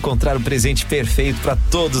Jomar você vai encontrar o presente perfeito para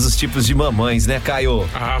todos os tipos de mamães, né, Caio?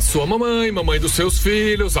 A sua mamãe dos seus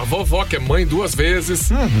filhos, a vovó que é mãe 2 vezes.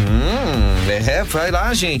 Vai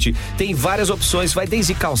lá, gente. Tem várias opções, vai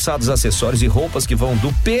desde calçados, acessórios e roupas que vão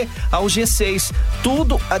do P ao G6.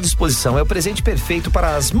 Tudo à disposição. É o presente perfeito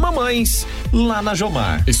para as mamães lá na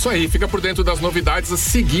Jomar. Isso aí, fica por dentro das novidades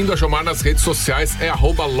seguindo a Jomar nas redes sociais, é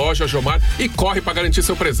 @loja Jomar e corre para garantir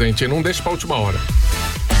seu presente. Não deixa pra última hora.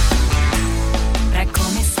 Pra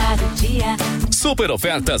começar o dia. Super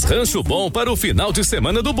ofertas Rancho Bom para o final de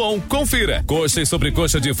semana do bom. Confira. Coxa e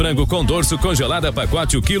sobrecoxa de frango com dorso congelada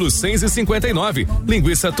pacote o quilo 6,59.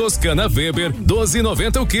 Linguiça toscana Weber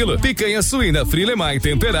 12,90 o quilo. Picanha suína Frilemai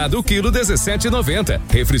temperado o quilo 17,90.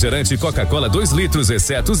 Refrigerante Coca-Cola 2 litros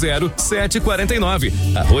exceto zero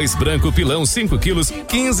 7,49. Arroz branco pilão 5 quilos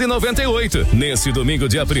 15,98. Nesse domingo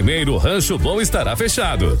dia 1º, Rancho Bom estará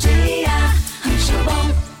fechado. Rancho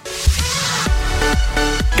Bom.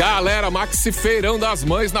 Galera, Maxi Feirão das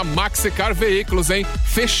Mães na Maxicar Veículos, hein?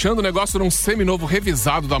 Fechando o negócio num seminovo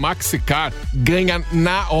revisado da Maxicar. Ganha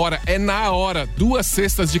na hora, é na hora. 2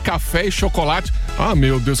 cestas de café e chocolate. Ah,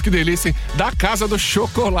 meu Deus, que delícia, hein? Da Casa do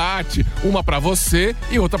Chocolate. Uma pra você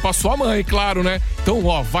e outra pra sua mãe, claro, né? Então,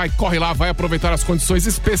 corre lá, vai aproveitar as condições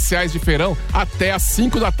especiais de feirão até às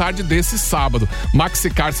 5 da tarde desse sábado.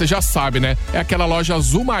 Maxicar, você já sabe, né? É aquela loja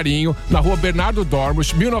azul marinho, na rua Bernardo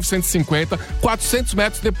Dormus, 1950, 400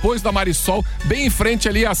 metros depois da Marisol, bem em frente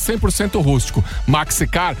ali a 100% rústico.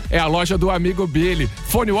 Maxicar é a loja do amigo Billy.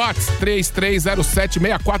 Fone WhatsApp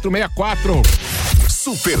 33076464.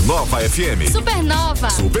 Supernova FM. Supernova.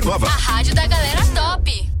 A rádio da galera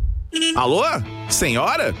top. Alô?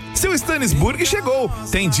 Senhora? Seu Stanisburg chegou.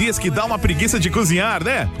 Tem dias que dá uma preguiça de cozinhar,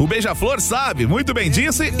 né? O Beija-Flor sabe muito bem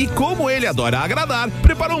disso e como ele adora agradar,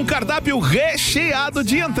 preparou um cardápio recheado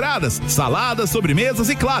de entradas, saladas, sobremesas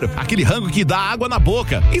e, claro, aquele rango que dá água na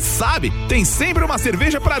boca. E sabe, tem sempre uma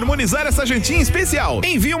cerveja para harmonizar essa jantinha especial.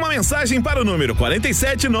 Envie uma mensagem para o número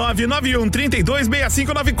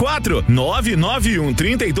 47991326594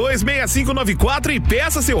 991326594 e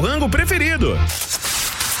peça seu rango preferido.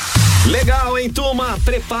 Legal, hein, turma?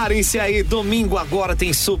 Preparem-se aí, domingo agora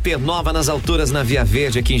tem Supernova nas alturas na Via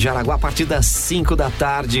Verde, aqui em Jaraguá, a partir das 5 da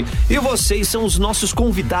tarde. E vocês são os nossos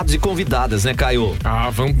convidados e convidadas, né, Caio?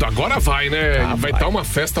 Agora vai, né? Vai estar uma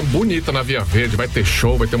festa bonita na Via Verde, vai ter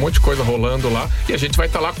show, vai ter um monte de coisa rolando lá. E a gente vai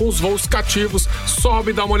estar lá com os voos cativos,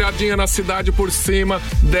 sobe, dá uma olhadinha na cidade por cima,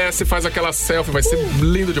 desce, faz aquela selfie, vai ser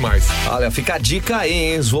lindo demais. Olha, fica a dica aí,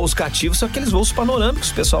 hein? Os voos cativos são aqueles voos panorâmicos,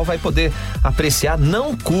 o pessoal vai poder apreciar,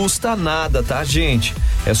 não custa nada, tá, gente?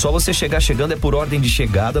 É só você chegar chegando, é por ordem de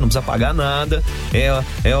chegada, não precisa pagar nada.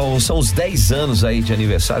 São os 10 anos aí de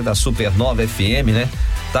aniversário da Supernova FM, né?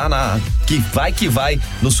 Tá que vai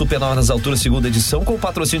no Supernova nas alturas, segunda edição, com o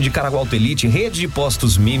patrocínio de Caragualto Elite, Rede de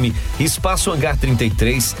Postos Mimi, Espaço Hangar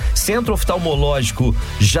 33, Centro Oftalmológico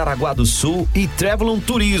Jaraguá do Sul e Travelon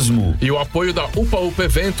Turismo. E o apoio da UPA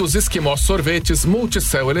Eventos, Esquimó Sorvetes,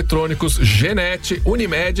 Multicel Eletrônicos, Genete,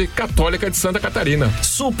 Unimed, Católica de Santa Catarina.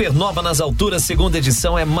 Supernova nas alturas, segunda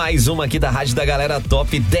edição, é mais uma aqui da Rádio da Galera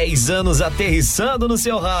Top, 10 anos aterrissando no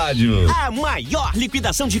seu rádio. A maior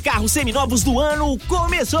liquidação de carros seminovos do ano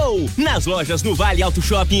começou! Nas lojas no Vale Auto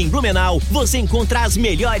Shopping em Blumenau, você encontra as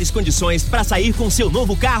melhores condições para sair com seu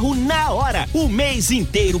novo carro na hora. O mês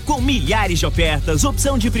inteiro com milhares de ofertas,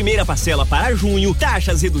 opção de primeira parcela para junho,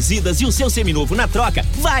 taxas reduzidas e o seu seminovo na troca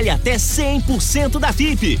vale até 100% da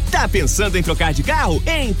FIP. Tá pensando em trocar de carro?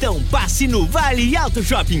 Então passe no Vale Auto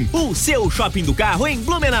Shopping, o seu shopping do carro em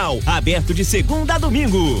Blumenau, aberto de segunda a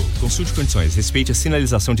domingo. Consulte condições, respeite a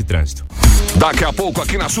sinalização de trânsito. Daqui a pouco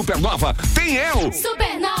aqui na Supernova tem eu,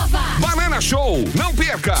 Supernova Banana Show, não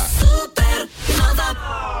perca. Supernova.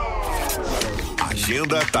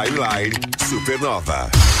 Agenda Timeline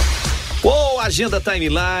Supernova. Agenda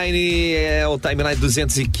Timeline, é o Timeline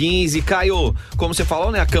 215. Caio, como você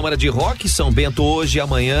falou, né? A Câmara de Rock, São Bento hoje e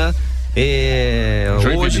amanhã.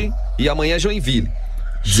 Hoje e amanhã Joinville.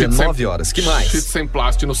 19 horas. Que mais? Cheats sem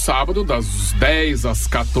plástico no sábado, das 10 às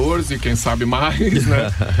 14, quem sabe mais,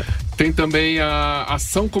 né? Tem também a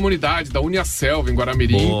Ação Comunidade da Uniaselv em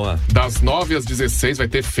Guaramirim. Boa. Das 9 às 16 vai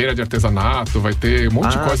ter feira de artesanato, vai ter um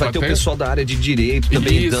monte de coisa. Vai ter o pessoal da área de direito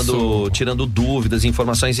também tirando dúvidas,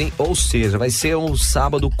 informações, ou seja, vai ser um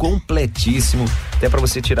sábado completíssimo, até para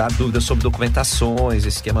você tirar dúvidas sobre documentações,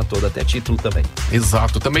 esquema todo, até título também.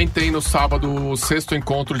 Exato. Também tem no sábado o 6º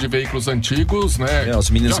encontro de veículos antigos, né? Os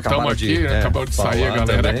meninos já acabaram aqui, né? Acabou de sair a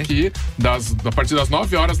galera também. aqui, a partir das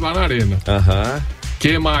 9 horas lá na Arena.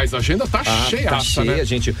 Que mais? A agenda tá cheia, tá cheia, né?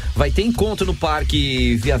 gente. Vai ter encontro no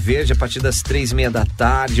Parque Via Verde a partir das 3:30 da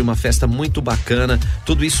tarde, uma festa muito bacana.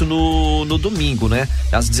 Tudo isso no domingo, né?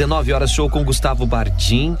 Às 19 horas, show com Gustavo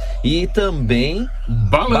Bardim e também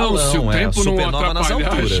Balão, se o tempo não Supernova nas atrapalhar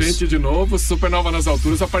a alturas. gente de novo, Supernova nas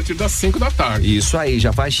alturas a partir das 5 da tarde. Isso aí, já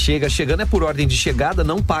vai chegando é por ordem de chegada,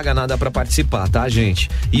 não paga nada pra participar, tá, gente?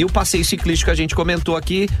 E o passeio ciclístico que a gente comentou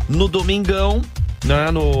aqui no domingão,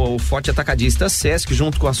 né, no Forte Atacadista Sesc,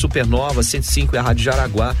 junto com a Supernova 105 e a Rádio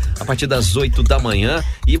Jaraguá, a partir das 8 da manhã.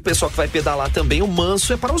 E o pessoal que vai pedalar também, o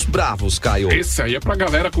manso é para os bravos, Caio. Esse aí é pra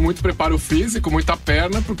galera com muito preparo físico, muita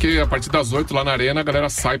perna, porque a partir das 8 lá na Arena a galera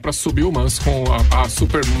sai pra subir o manso com a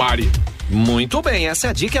Super Mari. Muito bem, essa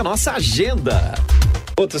é a dica, é a nossa agenda.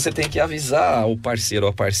 Outro, você tem que avisar o parceiro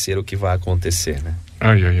ou a parceira o que vai acontecer, né?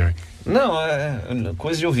 Ai, ai, ai. Não, é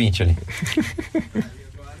coisa de ouvinte ali.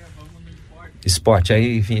 Esporte,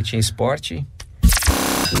 aí vinhetinha esporte.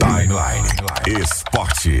 Timeline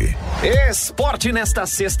Esporte. Esporte nesta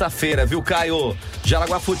sexta-feira, viu, Caio?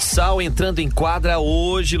 Jaraguá Futsal entrando em quadra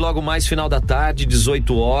hoje, logo mais final da tarde,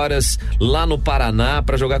 18 horas, lá no Paraná,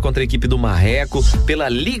 para jogar contra a equipe do Marreco, pela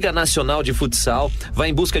Liga Nacional de Futsal. Vai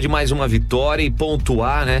em busca de mais uma vitória e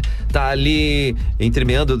pontuar, né? Tá ali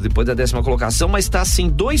entremeando depois da 10ª colocação, mas tá assim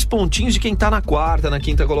 2 pontinhos de quem tá na 4ª, na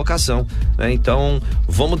 5ª colocação, né? Então,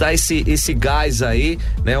 vamos dar esse gás aí,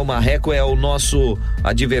 né? O Marreco é o nosso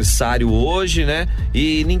adversário hoje, né?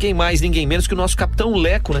 E ninguém mais, ninguém menos que o nosso capitão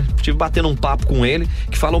Leco, né? Estive batendo um papo com ele,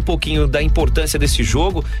 que fala um pouquinho da importância desse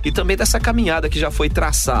jogo e também dessa caminhada que já foi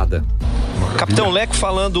traçada. Capitão Leco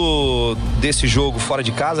falando desse jogo fora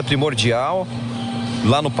de casa, primordial,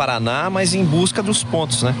 lá no Paraná, mas em busca dos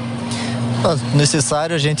pontos, né?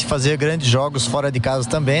 Necessário a gente fazer grandes jogos fora de casa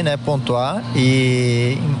também, né? Pontuar,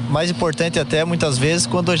 e mais importante até muitas vezes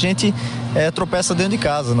quando a gente tropeça dentro de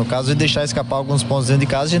casa. No caso de deixar escapar alguns pontos dentro de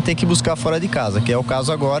casa, a gente tem que buscar fora de casa, que é o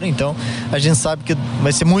caso agora. Então a gente sabe que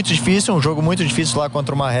vai ser muito difícil, um jogo muito difícil lá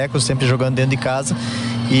contra o Marreco, sempre jogando dentro de casa.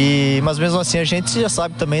 Mas mesmo assim a gente já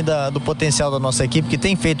sabe também do potencial da nossa equipe, que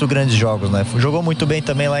tem feito grandes jogos, né? Jogou muito bem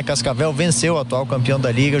também lá em Cascavel, venceu o atual campeão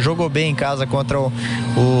da liga, jogou bem em casa contra o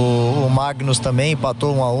Magnus também,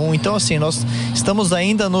 empatou 1-1. Então assim, nós estamos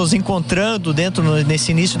ainda nos encontrando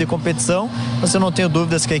nesse início de competição, mas eu não tenho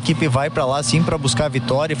dúvidas que a equipe vai para lá sim para buscar a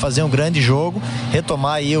vitória e fazer um grande jogo,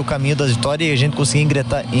 retomar aí o caminho das vitórias e a gente conseguir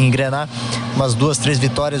engrenar umas 2, 3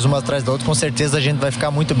 vitórias uma atrás da outra. Com certeza a gente vai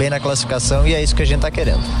ficar muito bem na classificação e é isso que a gente tá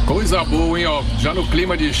querendo. Coisa boa, hein, ó. Já no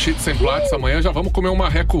clima de cheats sem platos amanhã, já vamos comer um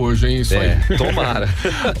marreco hoje, hein? Isso aí. Tomara.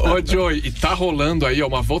 Ô, Joey, e tá rolando aí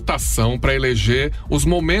uma votação pra eleger os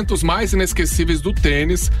momentos mais inesquecíveis do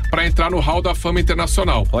tênis pra entrar no Hall da Fama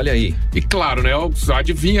Internacional. Olha aí. E claro, né,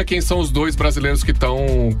 adivinha quem são os 2 brasileiros que estão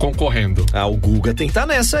concorrendo. O Guga tem que estar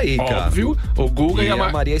nessa aí, cara. Óbvio, o Guga e a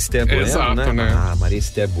Maria Esther Bueno, Exato, né? A Maria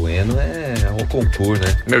Esther Bueno é um concurso,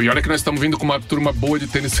 né? E olha que nós estamos vindo com uma turma boa de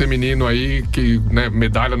tênis feminino aí, que, né,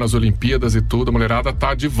 medalha nas Olimpíadas e tudo, a mulherada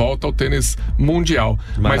tá de volta ao tênis mundial.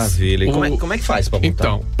 Maravilha. E como é que faz pra votar?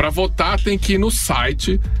 Então, pra votar tem que ir no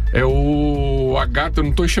site, eu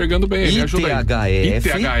não tô enxergando bem aí, me ajuda aí.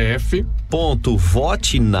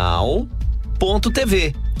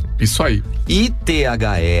 ithf.votenow.tv. Isso aí.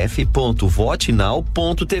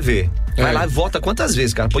 ithf.votenow.tv. Vai lá e vota quantas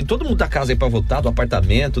vezes, cara? Põe todo mundo da casa aí pra votar, do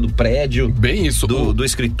apartamento, do prédio. Bem isso. Do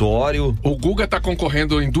escritório. O Guga tá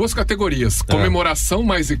concorrendo em 2 categorias. Comemoração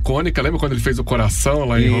mais icônica, lembra quando ele fez o coração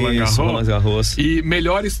lá em Roland Garros? E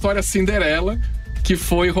melhor história Cinderela, que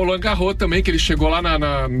foi Roland Garros também, que ele chegou lá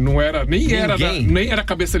não era, nem era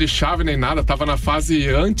cabeça de chave nem nada, tava na fase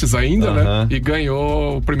antes ainda, né? E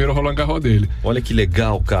ganhou o primeiro Roland Garros dele. Olha que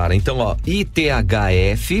legal, cara. Então, ó,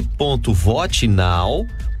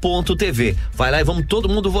 ithf.votenow.tv. Vai lá e vamos todo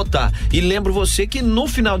mundo votar. E lembro você que no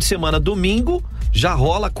final de semana, domingo, já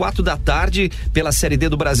rola 4 da tarde pela Série D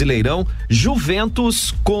do Brasileirão,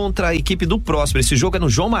 Juventus contra a equipe do Próspero. Esse jogo é no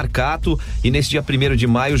João Marcato e nesse dia 1º de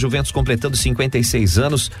maio, Juventus completando 56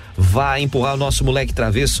 anos, vai empurrar o nosso moleque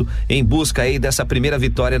travesso em busca aí dessa primeira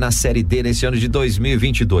vitória na Série D nesse ano de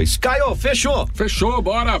 2022. Caio, fechou? Fechou,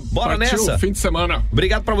 bora Bora Partiu, nessa. fim de semana.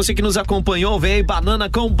 Obrigado pra você que nos acompanhou. Vem aí Banana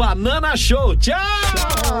com Banana Show.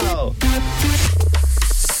 Tchau!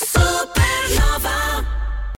 Supernova.